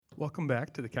Welcome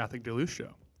back to the Catholic Duluth Show.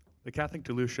 The Catholic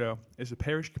Duluth Show is a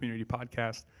parish community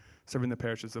podcast serving the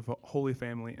parishes of Holy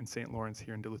Family and St. Lawrence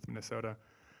here in Duluth, Minnesota.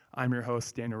 I'm your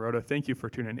host, Daniel Rota. Thank you for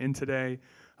tuning in today.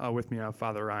 With me, I have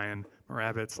Father Ryan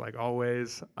Moravitz, like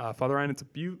always. Father Ryan, it's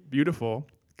a beautiful,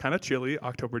 kind of chilly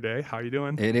October day. How are you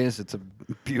doing? It is. It's a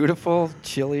beautiful,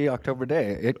 chilly October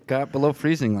day. It got below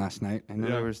freezing last night. I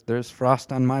know there's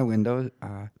frost on my window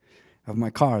of my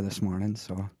car this morning,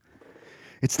 so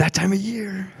it's that time of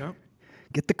year. Yep.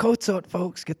 Get the coats out,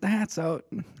 folks. Get the hats out.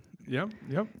 Yep.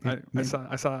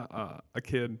 I saw a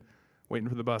kid waiting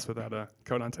for the bus without a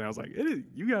coat on today. I was like,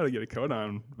 you got to get a coat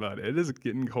on, but it is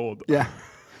getting cold. Yeah.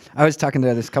 I was talking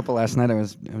to this couple last night.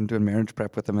 I'm doing marriage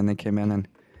prep with them, and they came in, and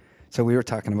so we were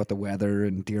talking about the weather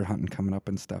and deer hunting coming up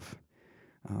and stuff.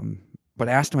 But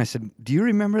I asked them, I said, do you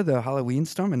remember the Halloween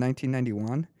storm in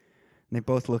 1991? And they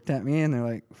both looked at me, and they're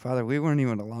like, Father, we weren't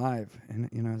even alive. And,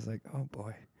 I was like, oh,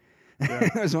 boy. Yeah.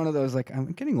 It was one of those, like,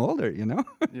 I'm getting older,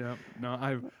 Yeah.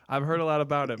 No, I've heard a lot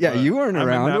about it. Yeah, you weren't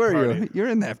around, were party. you? You're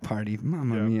in that party.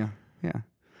 Mamma mia.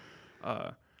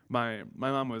 Yeah. My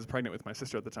mom was pregnant with my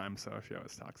sister at the time, so she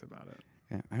always talks about it.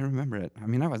 Yeah, I remember it. I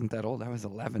mean, I wasn't that old. I was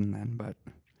 11 then, but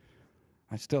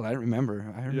I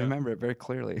remember. I remember it very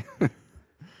clearly.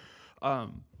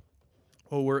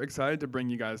 Well, we're excited to bring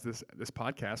you guys this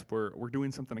podcast. We're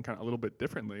doing something kind of a little bit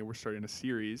differently. We're starting a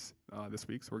series this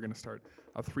week, so we're going to start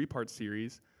a 3-part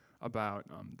series about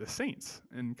the saints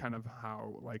and kind of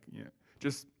how,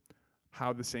 just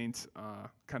how the saints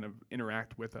kind of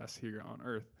interact with us here on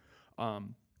earth.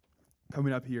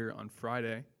 Coming up here on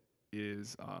Friday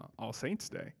is All Saints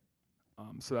Day.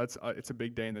 So that's it's a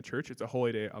big day in the church. It's a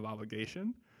holy day of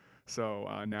obligation. So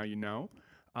now you know.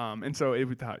 And so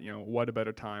we thought, what a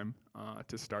better time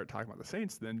to start talking about the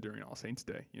saints than during All Saints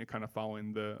Day, kind of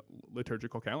following the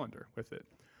liturgical calendar with it.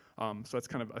 So that's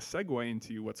kind of a segue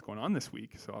into what's going on this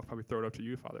week. So I'll probably throw it up to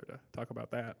you, Father, to talk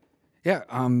about that. Yeah,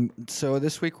 so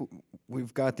this week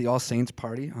we've got the All Saints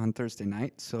party on Thursday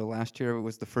night. So last year it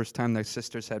was the first time the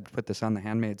sisters had put this on. The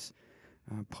handmaids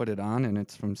put it on, and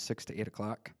it's from 6 to 8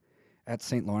 o'clock at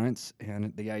St. Lawrence.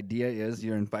 And the idea is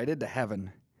you're invited to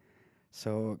heaven.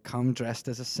 So come dressed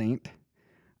as a saint,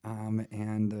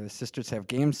 and the sisters have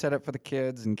games set up for the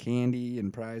kids and candy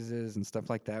and prizes and stuff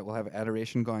like that. We'll have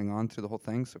adoration going on through the whole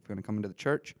thing, so if you're going to come into the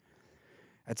church,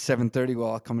 at 7:30 we'll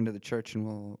all come into the church and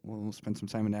we'll spend some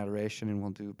time in adoration and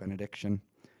we'll do benediction.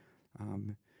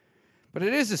 But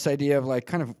it is this idea of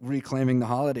kind of reclaiming the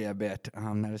holiday a bit,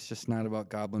 that it's just not about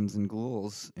goblins and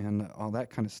ghouls and all that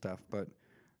kind of stuff, but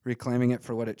reclaiming it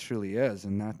for what it truly is,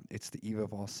 and that it's the Eve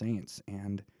of All Saints,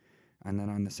 and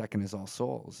then on the second is All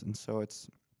Souls. And so it's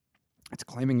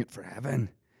claiming it for heaven,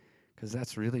 because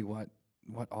that's really what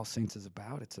All Saints is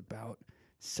about. It's about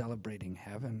celebrating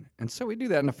heaven. And so we do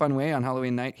that in a fun way on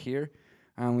Halloween night here.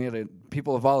 We had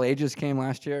people of all ages came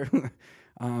last year,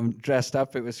 dressed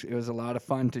up. It was a lot of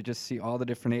fun to just see all the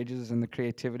different ages and the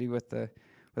creativity with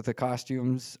the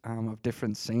costumes of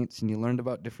different saints. And you learned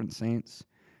about different saints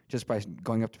just by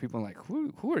going up to people and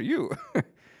who are you?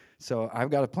 So I've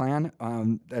got a plan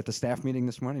at the staff meeting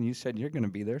this morning. You said you're going to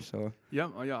be there, so. Yeah,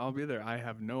 I'll be there. I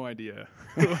have no idea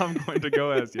who I'm going to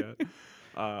go as yet.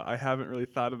 I haven't really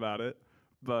thought about it,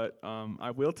 but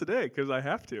I will today because I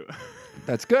have to.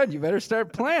 That's good. You better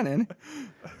start planning.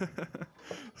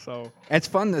 So it's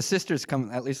fun. The sisters come,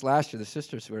 at least last year, the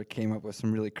sisters came up with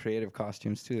some really creative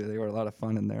costumes too. They were a lot of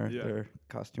fun in their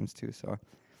costumes too. So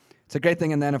it's a great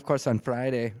thing. And then, of course, on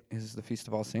Friday is the Feast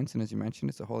of All Saints, and as you mentioned,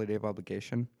 it's a holy day of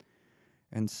obligation.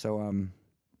 And so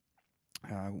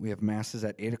we have masses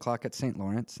at 8 o'clock at St.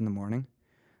 Lawrence in the morning,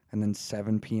 and then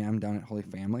 7 p.m. down at Holy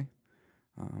Family,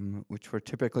 which we're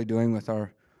typically doing with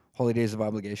our holy days of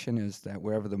obligation, is that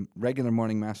wherever the regular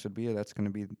morning mass would be, that's going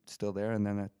to be still there, and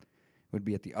then it would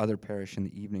be at the other parish in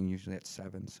the evening, usually at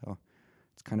 7. So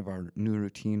it's kind of our new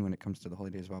routine when it comes to the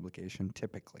holy days of obligation,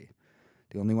 typically.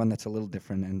 The only one that's a little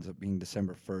different ends up being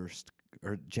December 1st,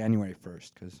 or January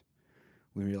 1st, because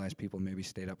we realized people maybe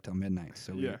stayed up till midnight,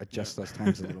 so we adjust those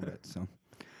times a little bit. So,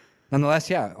 nonetheless,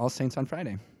 All Saints on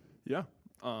Friday. Yeah.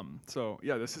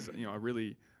 This is a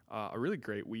really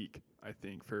great week, I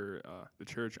think, for the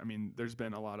church. I mean, there's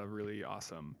been a lot of really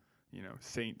awesome,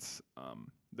 saints.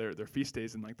 Their feast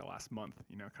days in the last month.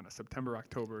 Kind of September,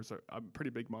 October is a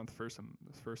pretty big month for some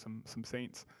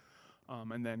saints,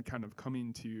 and then kind of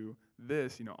coming to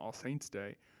this, All Saints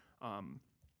Day.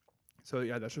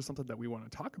 That's just something that we want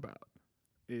to talk about.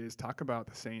 Is talk about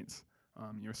the saints.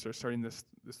 Starting this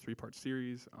 3-part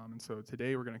series, and so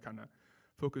today we're going to kind of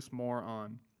focus more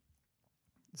on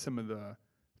some of the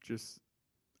just,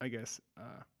 I guess,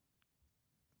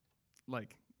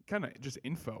 kind of just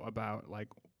info about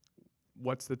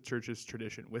what's the church's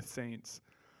tradition with saints,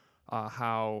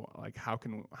 how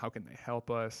can they help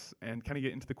us, and kind of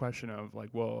get into the question of like,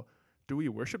 well, do we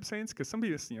worship saints? Because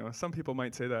some people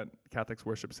might say that Catholics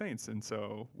worship saints, and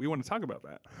so we want to talk about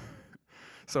that.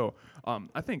 So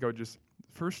I think I would just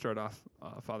first start off,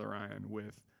 Father Ryan,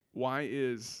 with why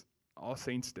is All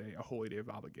Saints Day a holy day of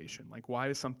obligation? Like, why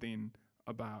is something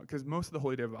about, because most of the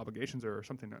holy day of obligations are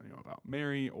something about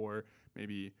Mary, or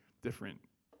maybe different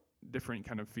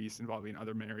kind of feasts involving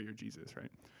other Mary or Jesus,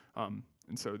 right?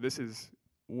 And so this is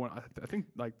one, I think,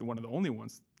 like one of the only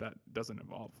ones that doesn't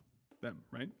involve them,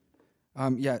 right?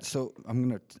 Yeah. So I'm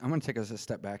gonna take us a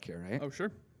step back here, right? Oh,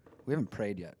 sure. We haven't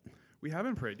prayed yet. We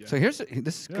haven't prayed yet. So this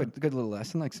is good little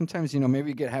lesson. Like sometimes maybe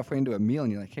you get halfway into a meal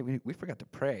and you're like, hey, we forgot to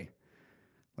pray.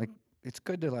 Like it's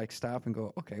good to like stop and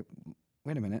go, okay,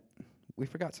 wait a minute, we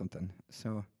forgot something.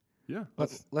 So yeah,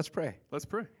 let's pray. Let's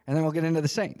pray, and then we'll get into the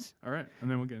saints. All right, and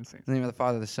then we'll get into saints. In the name of the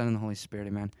Father, the Son, and the Holy Spirit.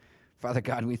 Amen. Father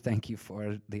God, we thank you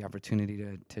for the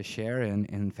opportunity to share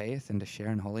in faith and to share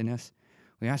in holiness.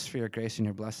 We ask for your grace and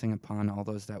your blessing upon all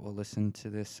those that will listen to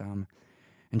this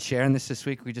and share in this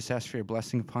week. We just ask for your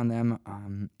blessing upon them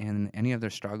in any of their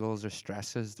struggles or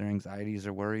stresses, their anxieties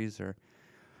or worries or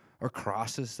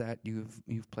crosses that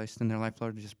you've placed in their life,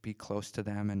 Lord. Just be close to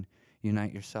them and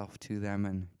unite yourself to them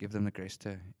and give them the grace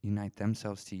to unite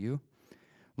themselves to you.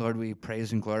 Lord, we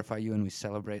praise and glorify you, and we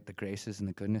celebrate the graces and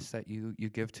the goodness that you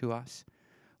give to us.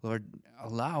 Lord,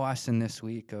 allow us in this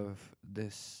week of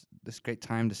this great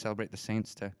time to celebrate the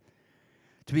saints to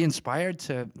be inspired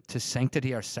to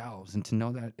sanctity ourselves and to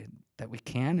know that we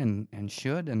can and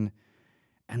should and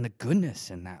the goodness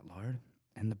in that, Lord,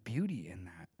 and the beauty in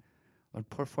that. Lord,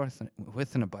 pour forth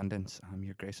with an abundance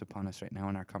your grace upon us right now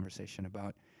in our conversation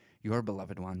about your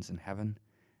beloved ones in heaven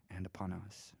and upon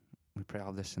us. We pray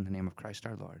all this in the name of Christ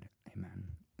our Lord. Amen.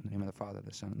 In the name of the Father,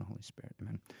 the Son, and the Holy Spirit.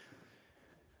 Amen.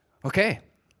 Okay.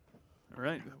 All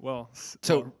right. Well,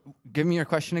 so give me your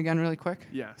question again really quick.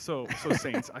 Yeah. So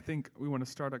saints, I think we want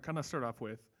to start off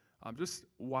with just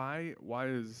why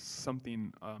is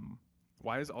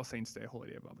All Saints Day a holy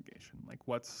day of obligation? Like,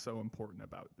 what's so important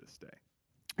about this day?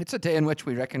 It's a day in which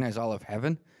we recognize all of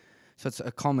heaven. So it's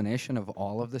a culmination of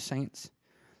all of the saints.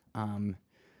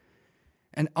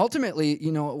 And ultimately,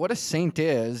 what a saint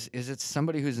is it's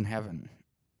somebody who's in heaven.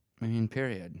 I mean,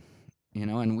 period.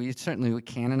 And we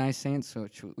canonize saints,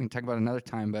 which we can talk about another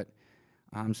time, but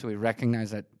so we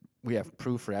recognize that we have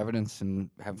proof or evidence and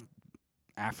have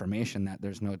affirmation that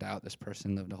there's no doubt this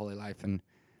person lived a holy life and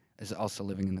is also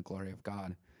living in the glory of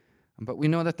God. But we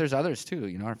know that there's others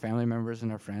too, our family members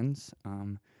and our friends.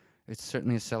 It's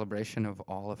certainly a celebration of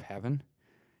all of heaven.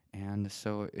 And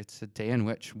so it's a day in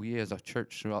which we as a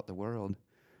church throughout the world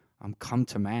come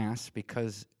to Mass,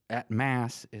 because at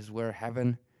Mass is where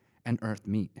heaven and earth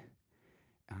meet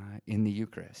in the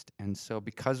Eucharist. And so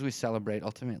because we celebrate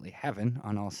ultimately heaven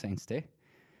on All Saints Day,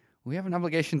 we have an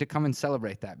obligation to come and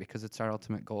celebrate that because it's our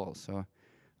ultimate goal. So,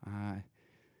 I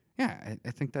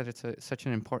think that it's such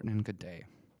an important and good day.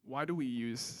 Why do we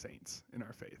use saints in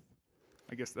our faith?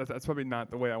 I guess that's probably not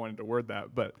the way I wanted to word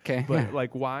that, but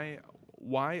like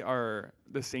why are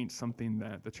the saints something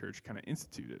that the church kind of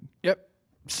instituted? Yep.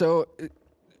 So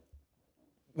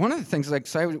one of the things,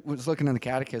 I was looking in the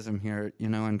catechism here,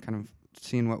 and kind of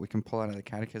seeing what we can pull out of the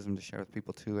catechism to share with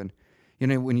people too. And,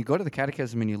 when you go to the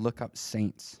catechism and you look up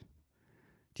saints,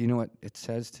 do you know what it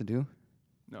says to do?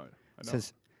 No, I don't. It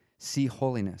says, see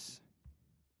holiness.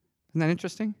 Isn't that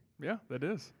interesting? Yeah, that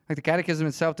is. Like the catechism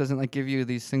itself doesn't give you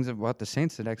these things about the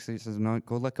saints. It actually says, no,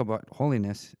 go look about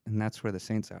holiness, and that's where the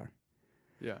saints are.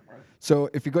 Yeah. So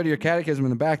if you go to your catechism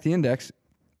in the back, the index,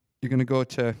 you're going to go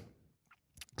to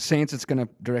saints. It's going to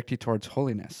direct you towards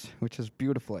holiness, which is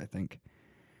beautiful, I think.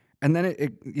 And then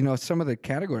it some of the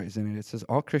categories in it says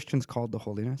all Christians called to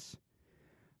holiness,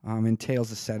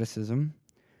 entails asceticism.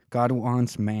 God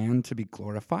wants man to be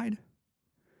glorified,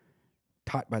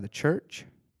 taught by the church.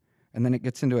 And then it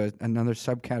gets into another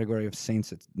subcategory of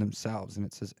saints themselves, and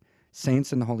it says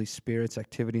saints and the Holy Spirit's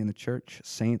activity in the church,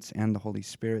 saints and the Holy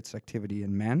Spirit's activity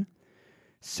in men,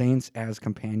 saints as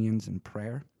companions in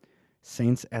prayer,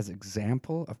 saints as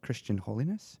example of Christian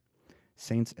holiness,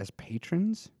 saints as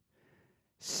patrons,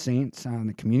 saints on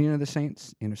the communion of the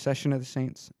saints, intercession of the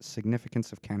saints,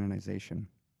 significance of canonization.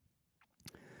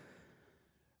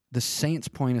 The saints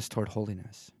point us toward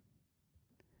holiness.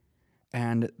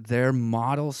 And they're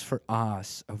models for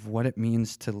us of what it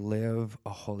means to live a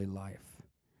holy life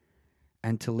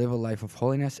and to live a life of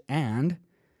holiness. And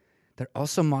they're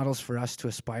also models for us to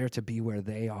aspire to be where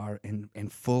they are in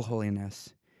full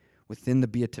holiness within the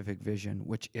beatific vision,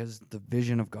 which is the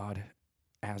vision of God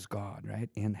as God, right,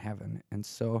 in heaven. And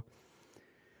so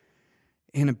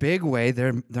in a big way,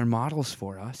 they're models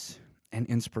for us and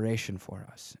inspiration for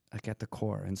us, like at the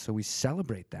core. And so we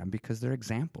celebrate them because they're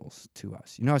examples to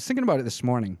us. You know, I was thinking about it this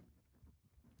morning,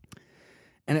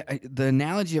 and the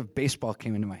analogy of baseball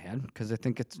came into my head because I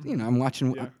think it's, you know, I'm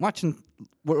watching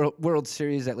World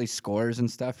Series, at least scores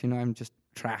and stuff. You know, I'm just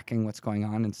tracking what's going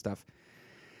on and stuff.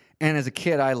 And as a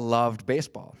kid, I loved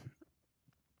baseball.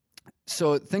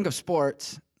 So think of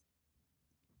sports.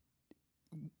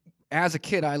 As a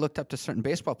kid, I looked up to certain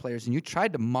baseball players, and you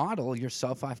tried to model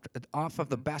yourself off of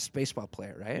the best baseball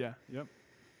player, right? Yeah. Yep.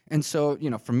 And so, you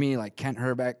know, for me, like Kent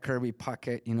Hrbek, Kirby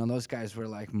Puckett, you know, those guys were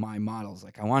like my models.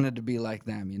 Like I wanted to be like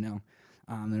them, you know.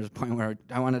 There was a point where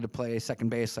I wanted to play second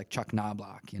base like Chuck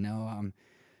Knobloch, you know.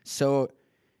 So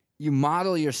you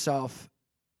model yourself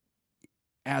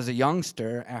as a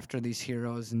youngster after these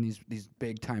heroes and these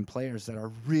big-time players that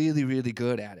are really, really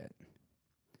good at it.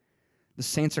 The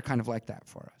Saints are kind of like that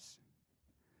for us.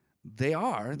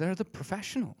 They're the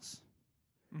professionals.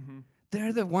 Mm-hmm.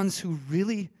 They're the ones who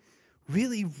really,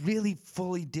 really, really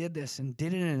fully did this and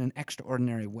did it in an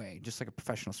extraordinary way, just like a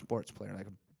professional sports player, like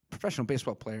a professional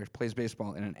baseball player plays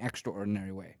baseball in an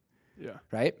extraordinary way. Yeah.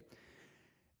 Right?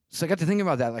 So I got to think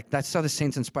about that. Like, that's how the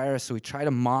Saints inspire us, so we try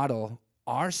to model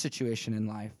our situation in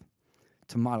life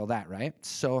to model that, right?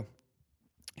 So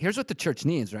here's what the church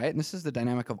needs, right? And this is the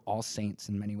dynamic of all saints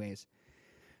in many ways.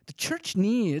 The church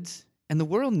needs, and the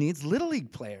world needs, Little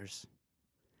League players.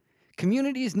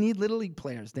 Communities need Little League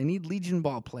players. They need Legion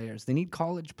Ball players. They need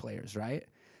college players, right?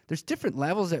 There's different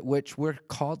levels at which we're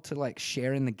called to, like,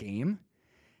 share in the game.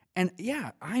 And,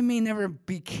 yeah, I may never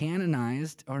be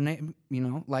canonized or, you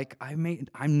know, like,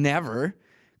 I'm never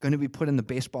going to be put in the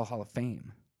Baseball Hall of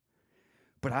Fame.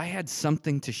 But I had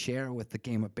something to share with the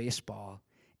game of baseball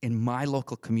in my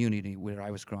local community where I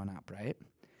was growing up, right?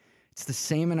 It's the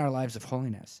same in our lives of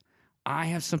holiness. I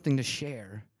have something to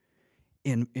share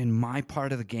in my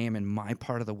part of the game, in my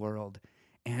part of the world,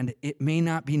 and it may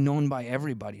not be known by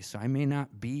everybody, so I may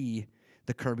not be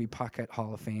the Kirby Puckett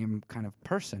Hall of Fame kind of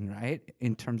person, right,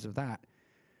 in terms of that.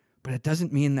 But it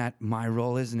doesn't mean that my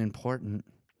role isn't important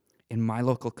in my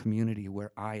local community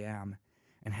where I am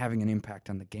and having an impact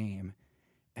on the game.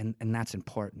 And that's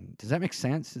important. Does that make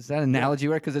sense? Does that analogy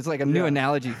work? Because it's like a new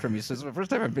analogy for me. So it's the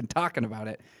first time I've been talking about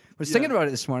it. I was thinking about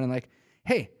it this morning, like,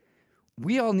 hey,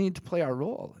 we all need to play our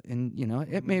role. And, you know,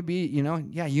 it may be, you know,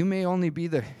 yeah, you may only be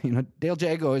the, you know, Dale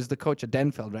Jago is the coach of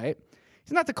Denfeld, right?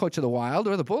 He's not the coach of the Wild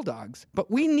or the Bulldogs. But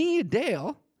we need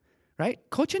Dale, right,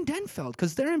 coaching Denfeld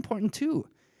because they're important too.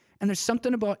 And there's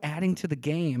something about adding to the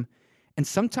game. And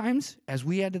sometimes, as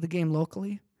we add to the game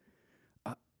locally,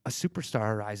 a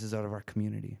superstar arises out of our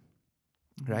community,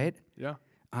 right? Yeah.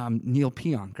 Neil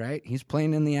Pionk, right? He's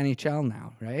playing in the NHL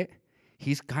now, right?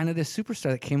 He's kind of this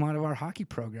superstar that came out of our hockey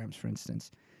programs, for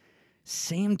instance.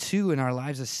 Same, too, in our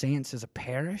lives as saints, as a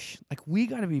parish. Like, we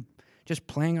got to be just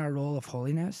playing our role of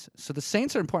holiness. So the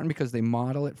saints are important because they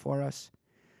model it for us.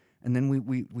 And then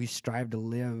we strive to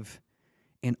live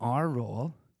in our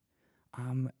role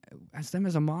as them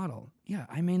as a model. Yeah,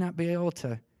 I may not be able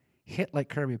to hit like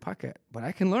Kirby Puckett, but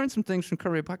I can learn some things from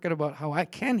Kirby Puckett about how I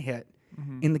can hit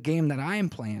in the game that I am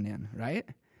playing in, right?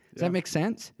 Does that make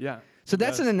sense? Yeah. So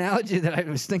that's an analogy that I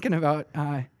was thinking about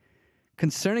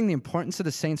concerning the importance of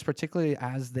the saints, particularly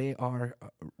as they are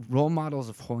role models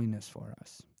of holiness for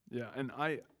us. Yeah, and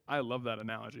I love that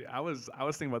analogy. I was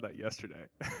thinking about that yesterday.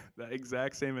 That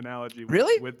exact same analogy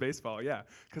with baseball, yeah.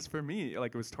 Because for me,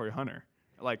 like, it was Torrey Hunter.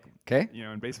 Like, you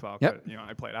know, in baseball, but, you know,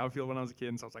 I played outfield when I was a kid,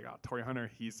 and so I was like, oh, Torrey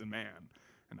Hunter, he's the man,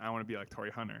 and I want to be like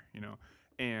Torrey Hunter, you know,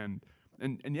 and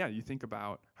yeah, you think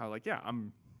about how, like, yeah,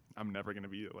 I'm never gonna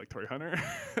be like Torrey Hunter,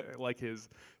 like his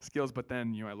skills, but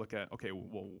then, you know, I look at, okay,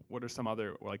 well, what are some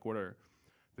other, like, what are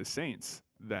the saints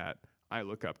that I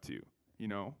look up to, you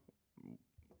know,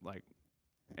 like,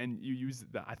 and you use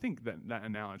that. I think that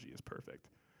analogy is perfect,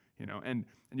 you know, and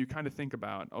you kind of think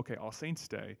about, okay, All Saints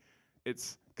Day.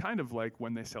 It's kind of like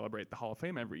when they celebrate the Hall of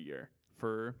Fame every year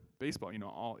for baseball. You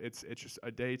know, it's just a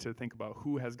day to think about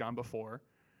who has gone before,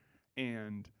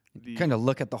 and kind of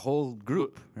look at the whole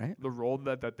group, right? The role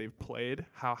that they've played,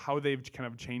 how they've kind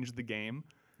of changed the game.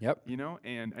 Yep. You know,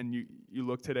 and you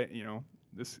look today, you know,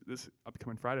 this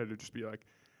upcoming Friday to just be like,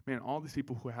 man, all these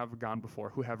people who have gone before,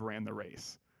 who have ran the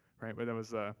race, right? But that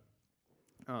was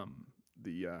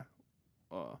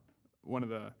one of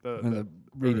the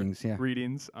readings,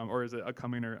 readings, or is it a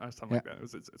coming or something like that?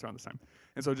 It's around this time.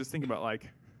 And so just thinking about, like,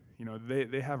 you know,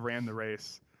 they have ran the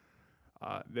race,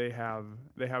 they have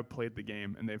played the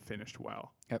game, and they've finished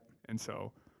well. Yep. And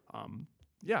so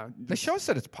They show us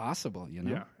that it's possible,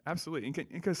 Yeah, absolutely. And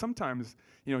because sometimes,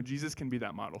 Jesus can be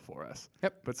that model for us.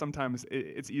 Yep. But sometimes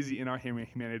it's easy in our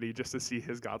humanity just to see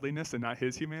his godliness and not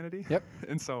his humanity. Yep.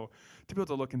 And so to be able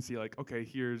to look and see like, okay,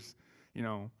 here's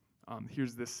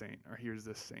this saint or here's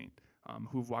this saint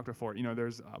who've walked before.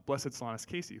 There's Blessed Solanus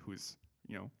Casey, who's,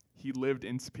 he lived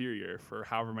in Superior for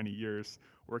however many years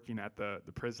working at the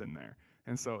prison there.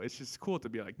 And so it's just cool to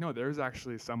be like, no, there's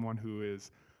actually someone who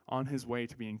is on his way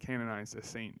to being canonized a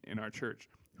saint in our church,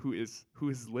 who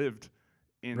has lived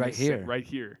in right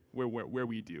here where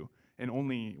we do, and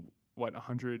only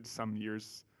 100 some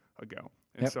years ago.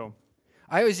 And so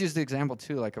I always use the example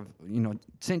too, like of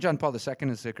St. John Paul II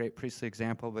is a great priestly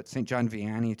example, but St. John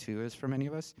Vianney too is for many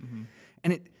of us. Mm-hmm.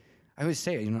 And I always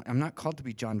say, I'm not called to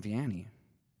be John Vianney,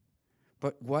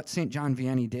 but what St. John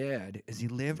Vianney did is he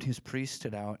lived his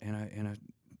priesthood out in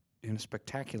a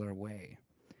spectacular way.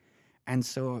 And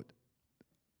so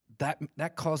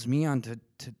that calls me on to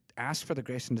ask for the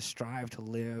grace and to strive to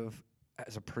live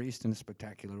as a priest in a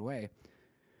spectacular way,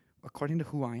 according to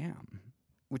who I am,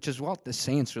 which is what the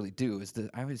saints really do.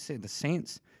 I always say the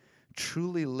saints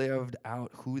truly lived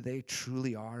out who they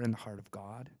truly are in the heart of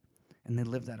God, and they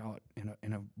lived that out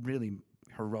in a really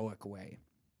heroic way.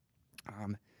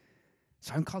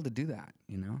 So I'm called to do that,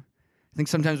 I think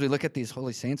sometimes we look at these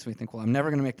holy saints and we think, well, I'm never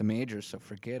going to make the majors, so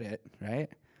forget it, right?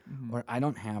 Mm-hmm. Or I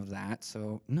don't have that,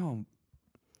 so no.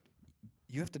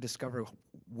 You have to discover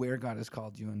where God has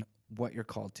called you and what you're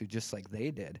called to, just like they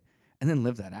did, and then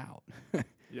live that out.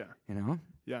 Yeah.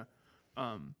 Yeah.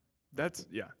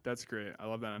 That's great. I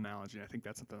love that analogy. I think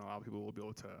that's something a lot of people will be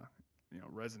able to,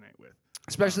 resonate with.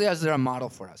 Especially as they're a model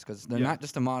for us, because they're not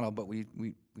just a model, but we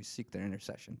seek their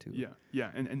intercession too.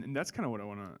 Yeah, and that's kind of what I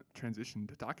want to transition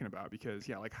to talking about, because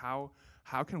like how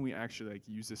can we actually like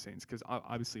use the saints? Because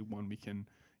obviously, one, we can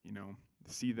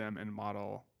see them and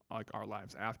model like our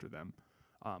lives after them,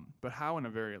 but how in a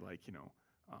very like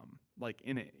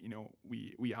in it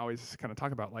we always kind of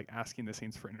talk about like asking the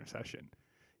saints for intercession,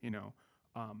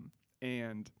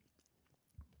 and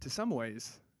to some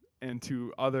ways. And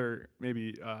to other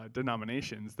maybe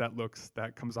denominations,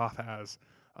 that comes off as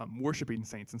worshiping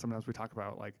saints. And sometimes we talk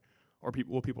about like, or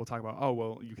people talk about, oh,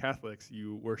 well, you Catholics,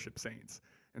 you worship saints.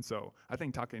 And so I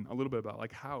think talking a little bit about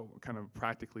like how kind of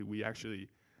practically we actually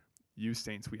use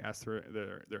saints, we ask for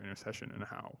their intercession, and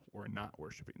how we're not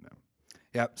worshiping them.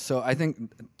 Yeah. So I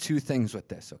think two things with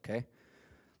this. Okay.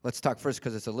 Let's talk first,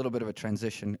 because it's a little bit of a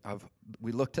transition of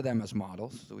we look to them as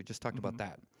models. So we just talked about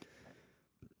that.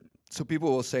 So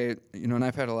people will say, and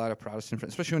I've had a lot of Protestant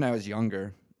friends, especially when I was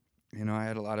younger. I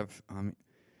had a lot of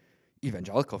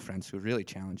evangelical friends who really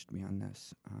challenged me on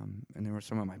this, and they were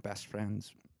some of my best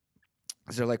friends.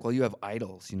 Because they're like, well, you have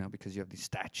idols, because you have these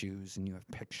statues and you have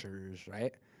pictures,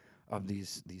 right, of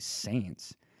these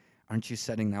saints. Aren't you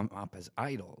setting them up as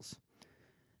idols?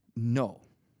 No.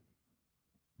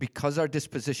 Because our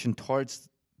disposition towards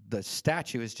the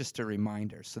statue is just a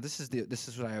reminder. So this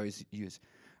is what I always use.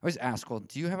 I always ask, well,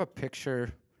 do you have a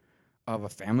picture of a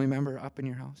family member up in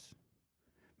your house?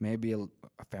 Maybe a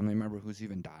family member who's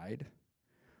even died?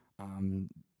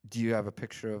 Do you have a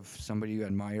picture of somebody you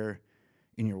admire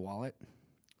in your wallet?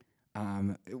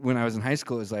 When I was in high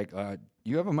school, it was like,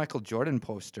 you have a Michael Jordan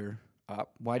poster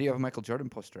up. Why do you have a Michael Jordan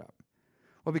poster up?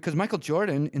 Well, because Michael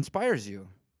Jordan inspires you.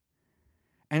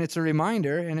 And it's a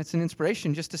reminder, and it's an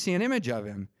inspiration just to see an image of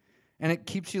him. And it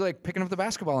keeps you like picking up the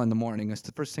basketball in the morning. It's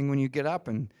the first thing when you get up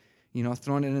and,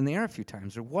 throwing it in the air a few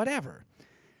times or whatever.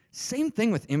 Same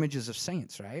thing with images of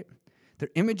saints, right? They're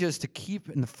images to keep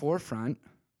in the forefront,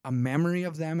 a memory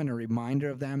of them and a reminder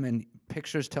of them, and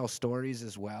pictures tell stories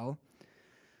as well.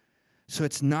 So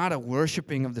it's not a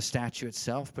worshiping of the statue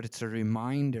itself, but it's a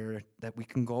reminder that we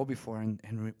can go before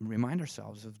and remind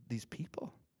ourselves of these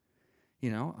people.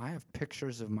 I have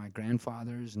pictures of my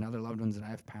grandfathers and other loved ones that I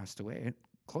have passed away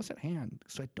close at hand,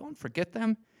 so I don't forget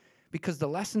them, because the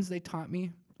lessons they taught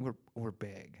me were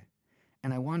big,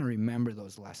 and I want to remember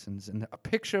those lessons, and a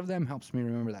picture of them helps me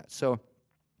remember that. So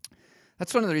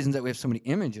that's one of the reasons that we have so many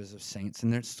images of saints,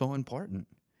 and they're so important.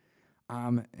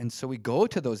 And so we go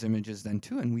to those images then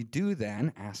too, and we do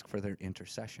then ask for their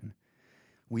intercession.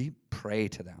 We pray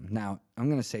to them. Now, I'm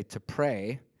going to say to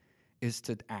pray is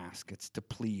to ask, it's to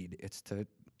plead, it's to,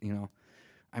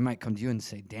 I might come to you and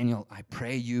say, Daniel, I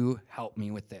pray you help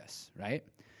me with this, right?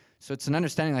 So it's an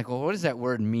understanding like, well, what does that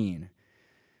word mean?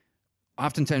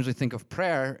 Oftentimes we think of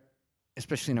prayer,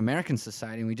 especially in American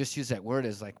society, and we just use that word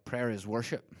as like prayer is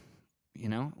worship,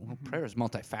 Well, prayer is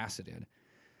multifaceted.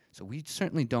 So we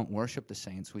certainly don't worship the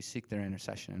saints. We seek their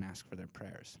intercession and ask for their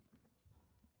prayers.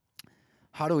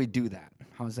 How do we do that?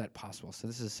 How is that possible? So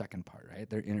this is the second part, right?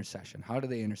 Their intercession. How do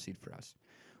they intercede for us?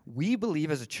 We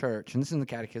believe as a church, and this is in the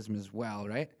Catechism as well,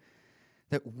 right,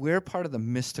 that we're part of the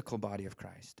mystical body of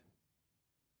Christ.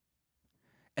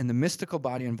 And the mystical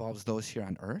body involves those here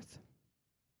on earth,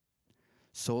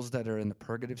 souls that are in the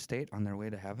purgative state on their way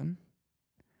to heaven,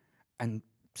 and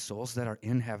souls that are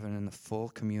in heaven in the full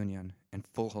communion and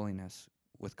full holiness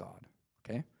with God,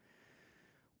 okay?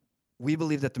 We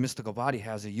believe that the mystical body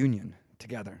has a union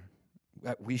together,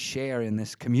 that we share in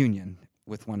this communion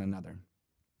with one another.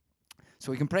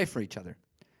 So we can pray for each other.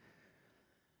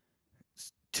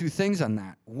 Two things on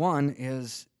that. One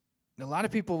is a lot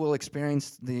of people will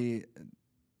experience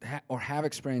or have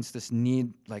experienced this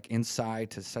need like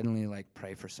inside to suddenly like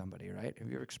pray for somebody, right? Have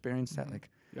you ever experienced that? Like,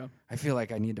 yeah. I feel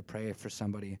like I need to pray for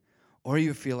somebody. Or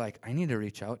you feel like I need to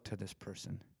reach out to this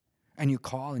person. And you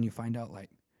call and you find out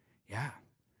like, yeah,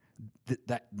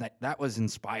 that was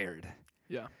inspired.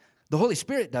 Yeah. The Holy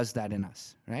Spirit does that in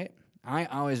us, right? I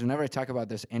always, whenever I talk about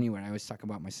this anywhere, I always talk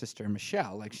about my sister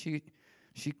Michelle. Like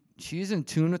she's in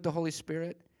tune with the Holy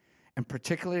Spirit, and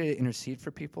particularly to intercede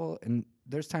for people. And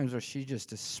there's times where she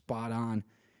just is spot on,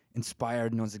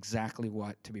 inspired, knows exactly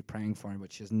what to be praying for,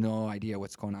 but she has no idea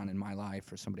what's going on in my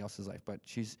life or somebody else's life. But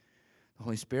the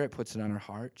Holy Spirit puts it on her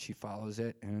heart. She follows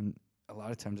it, and a lot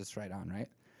of times it's right on, right?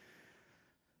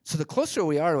 So the closer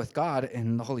we are with God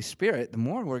and the Holy Spirit, the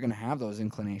more we're going to have those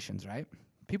inclinations, right?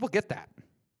 People get that.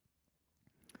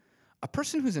 A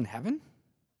person who's in heaven,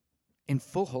 in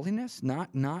full holiness, not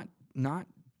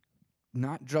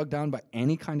drugged down by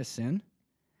any kind of sin,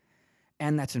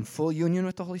 and that's in full union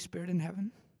with the Holy Spirit in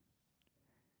heaven,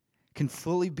 can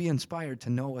fully be inspired to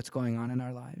know what's going on in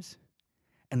our lives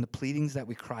and the pleadings that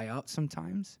we cry out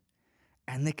sometimes.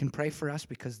 And they can pray for us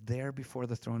because they're before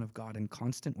the throne of God in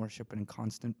constant worship and in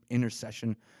constant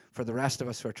intercession for the rest of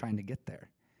us who are trying to get there.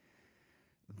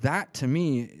 That, to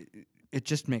me, it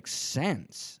just makes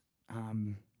sense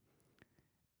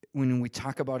when we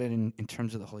talk about it in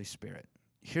terms of the Holy Spirit.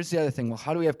 Here's the other thing. Well,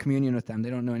 how do we have communion with them? They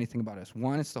don't know anything about us.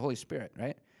 One, it's the Holy Spirit,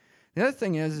 right? The other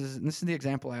thing is and this is the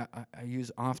example I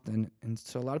use often, and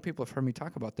so a lot of people have heard me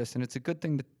talk about this, and it's a good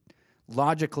thing to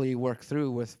logically work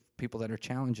through with people that are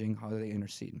challenging how they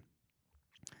intercede.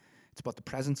 It's about the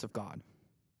presence of God.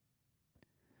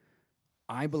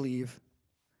 I believe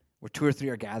where two or three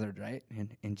are gathered, right?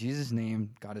 In Jesus'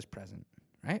 name, God is present,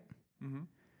 right? Mm-hmm.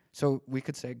 So we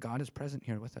could say, God is present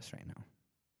here with us right now.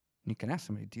 And you can ask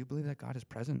somebody, do you believe that God is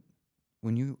present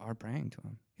when you are praying to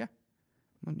him? Yeah.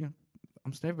 Well,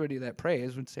 almost everybody that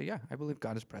prays would say, yeah, I believe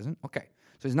God is present. Okay.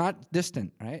 So he's not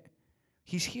distant, right?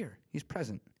 He's here. He's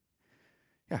present.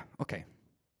 Yeah, okay.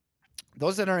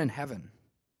 Those that are in heaven,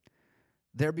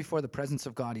 they're before the presence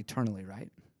of God eternally, right?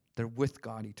 They're with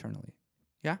God eternally.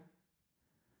 Yeah?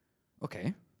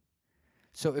 Okay.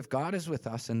 So if God is with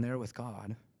us and they're with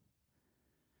God,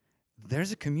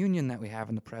 there's a communion that we have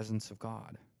in the presence of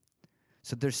God.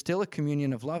 So there's still a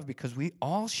communion of love because we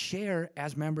all share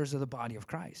as members of the body of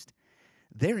Christ.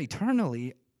 They're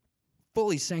eternally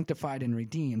fully sanctified and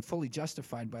redeemed, fully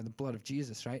justified by the blood of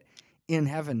Jesus, right? In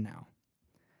heaven now.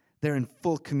 They're in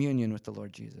full communion with the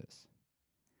Lord Jesus.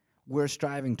 We're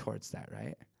striving towards that,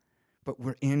 right? But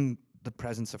we're in the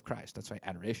presence of Christ. That's why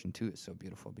adoration, too, is so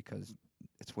beautiful, because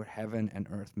it's where heaven and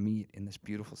earth meet in this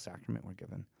beautiful sacrament we're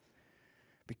given.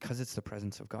 Because it's the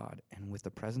presence of God. And with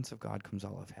the presence of God comes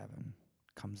all of heaven,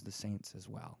 comes the saints as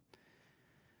well.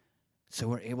 So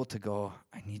we're able to go,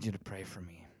 I need you to pray for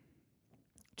me.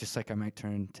 Just like I might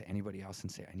turn to anybody else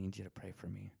and say, I need you to pray for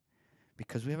me.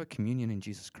 Because we have a communion in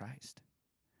Jesus Christ.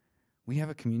 We have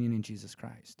a communion in Jesus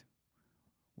Christ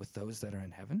with those that are in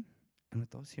heaven and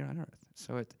with those here on earth.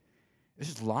 So it's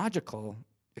just logical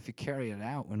if you carry it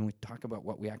out when we talk about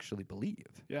what we actually believe.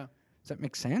 Yeah. Does that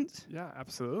make sense? Yeah,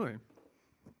 absolutely.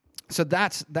 So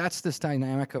that's this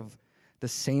dynamic of the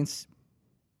saints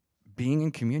being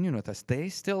in communion with us. They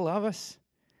still love us,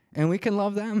 and we can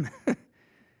love them,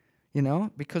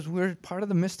 because we're part of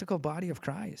the mystical body of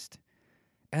Christ.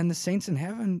 And the saints in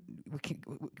heaven,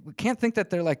 we can't think that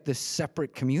they're like this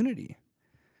separate community.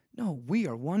 No, we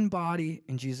are one body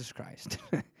in Jesus Christ,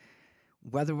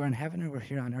 whether we're in heaven or we're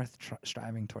here on earth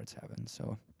striving towards heaven.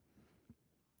 So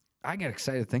I get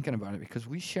excited thinking about it because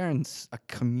we share in a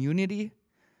community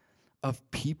of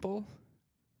people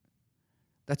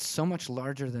that's so much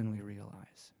larger than we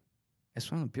realize.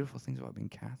 It's one of the beautiful things about being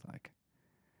Catholic.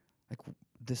 Like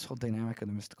this whole dynamic of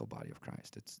the mystical body of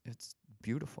Christ. It's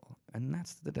beautiful. And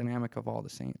that's the dynamic of all the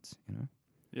saints,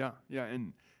 Yeah,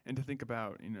 and to think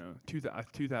about,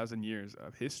 2,000 years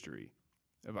of history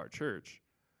of our church,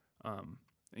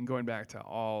 and going back to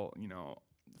all,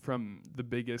 from the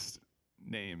biggest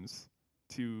names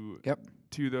to Yep.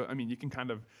 to the. I mean, you can kind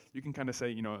of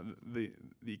say, you know,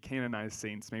 the canonized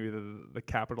saints, maybe the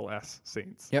capital S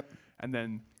saints. Yep. And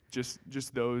then just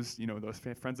those, you know, those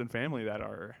friends and family that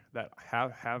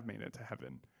have made it to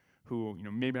heaven, who, you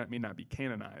know, may not be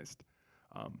canonized,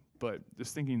 but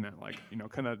just thinking that, like, you know,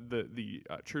 kind of the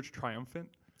church triumphant.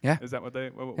 Yeah. Is that what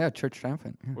they? Yeah, church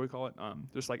triumphant. Yeah. What do we call it?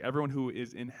 Just like everyone who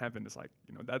is in heaven is, like,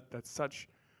 you know, that's such,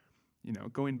 you know,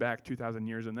 going back 2,000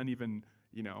 years, and then even,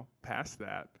 you know, past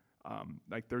that,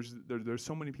 like there's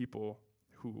so many people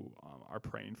who are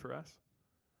praying for us.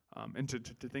 And to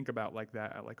think about like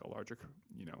that at like a larger,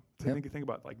 you know, to think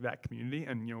about like that community,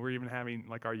 and, you know, we're even having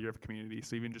like our year of community,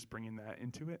 so even just bringing that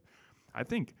into it, I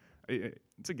think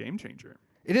it's a game changer.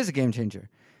 It is a game changer.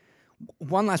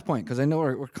 One last point, because I know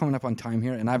we're coming up on time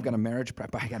here, and I've got a marriage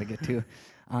prep I got to get to.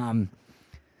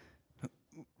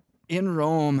 In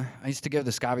Rome, I used to give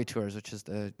the Scavi tours, which is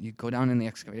you go down in the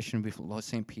excavation below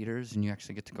St. Peter's, and you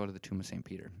actually get to go to the tomb of St.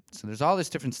 Peter. So there's all this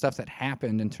different stuff that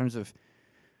happened in terms of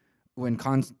when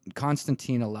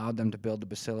Constantine allowed them to build the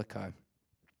basilica.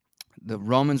 The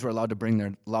Romans were allowed to bring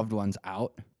their loved ones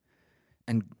out,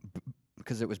 and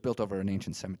because it was built over an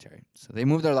ancient cemetery. So they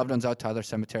moved their loved ones out to other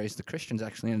cemeteries. The Christians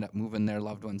actually ended up moving their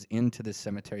loved ones into this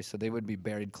cemetery, so they would be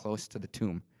buried close to the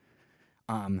tomb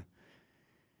of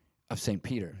St.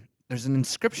 Peter. There's an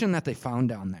inscription that they found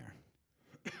down there.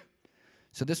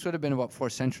 So this would have been about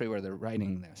 4th century where they're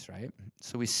writing this, right?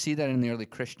 So we see that in the early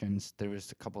Christians, there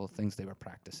was a couple of things they were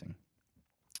practicing.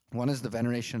 One is the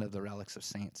veneration of the relics of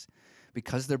saints.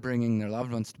 Because they're bringing their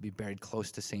loved ones to be buried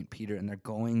close to St. Peter, and they're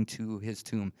going to his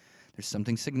tomb, there's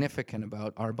something significant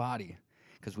about our body,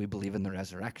 because we believe in the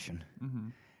resurrection,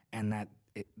 and that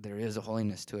there is a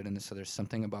holiness to it, and so there's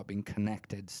something about being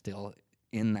connected still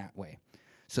in that way.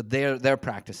 So they're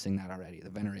practicing that already, the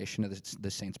veneration of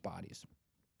the saints' bodies.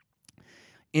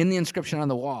 In the inscription on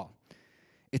the wall,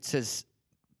 it says,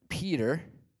 Peter,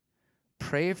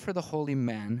 pray for the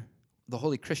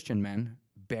holy Christian men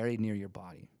buried near your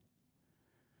body.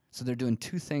 So they're doing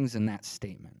two things in that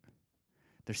statement.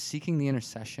 They're seeking the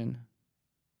intercession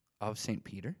of St.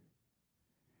 Peter,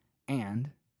 and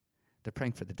they're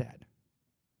praying for the dead.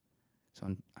 So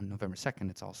on November 2nd,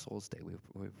 it's All Souls Day.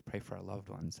 We pray for our loved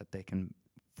ones that they can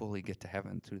fully get to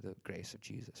heaven through the grace of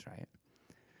Jesus, right?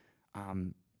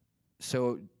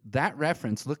 So that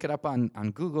reference, look it up on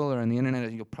Google or on the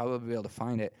internet, you'll probably be able to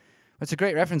find it. But it's a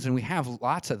great reference, and we have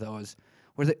lots of those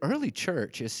where the early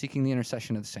church is seeking the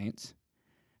intercession of the saints,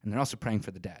 and they're also praying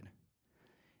for the dead.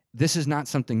 This is not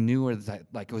something new or that,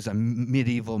 like it was a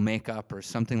medieval makeup or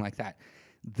something like that.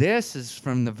 This is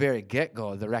from the very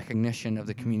get-go, the recognition of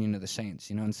the communion of the saints.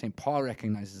 You know, and St. Paul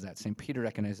recognizes that. St. Peter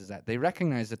recognizes that. They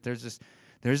recognize that there's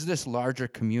this larger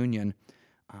communion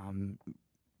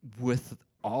with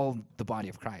all the body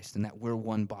of Christ, and that we're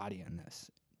one body in this,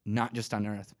 not just on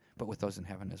earth, but with those in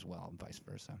heaven as well, and vice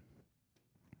versa.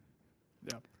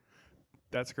 Yeah,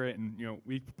 that's great. And, you know,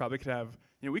 we could probably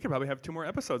have 2 more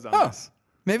episodes on this.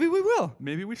 Maybe we will.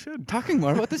 Maybe we should. Talking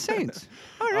more about the saints.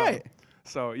 All right.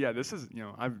 So yeah, this is, you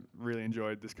know, I've really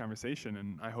enjoyed this conversation,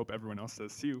 and I hope everyone else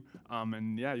does too.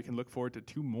 And yeah, you can look forward to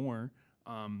 2 more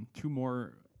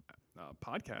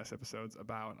podcast episodes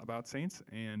about saints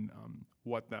and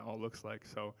what that all looks like.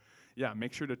 So yeah,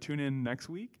 make sure to tune in next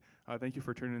week. Thank you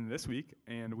for tuning in this week,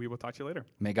 and we will talk to you later.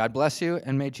 May God bless you,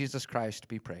 and may Jesus Christ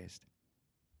be praised.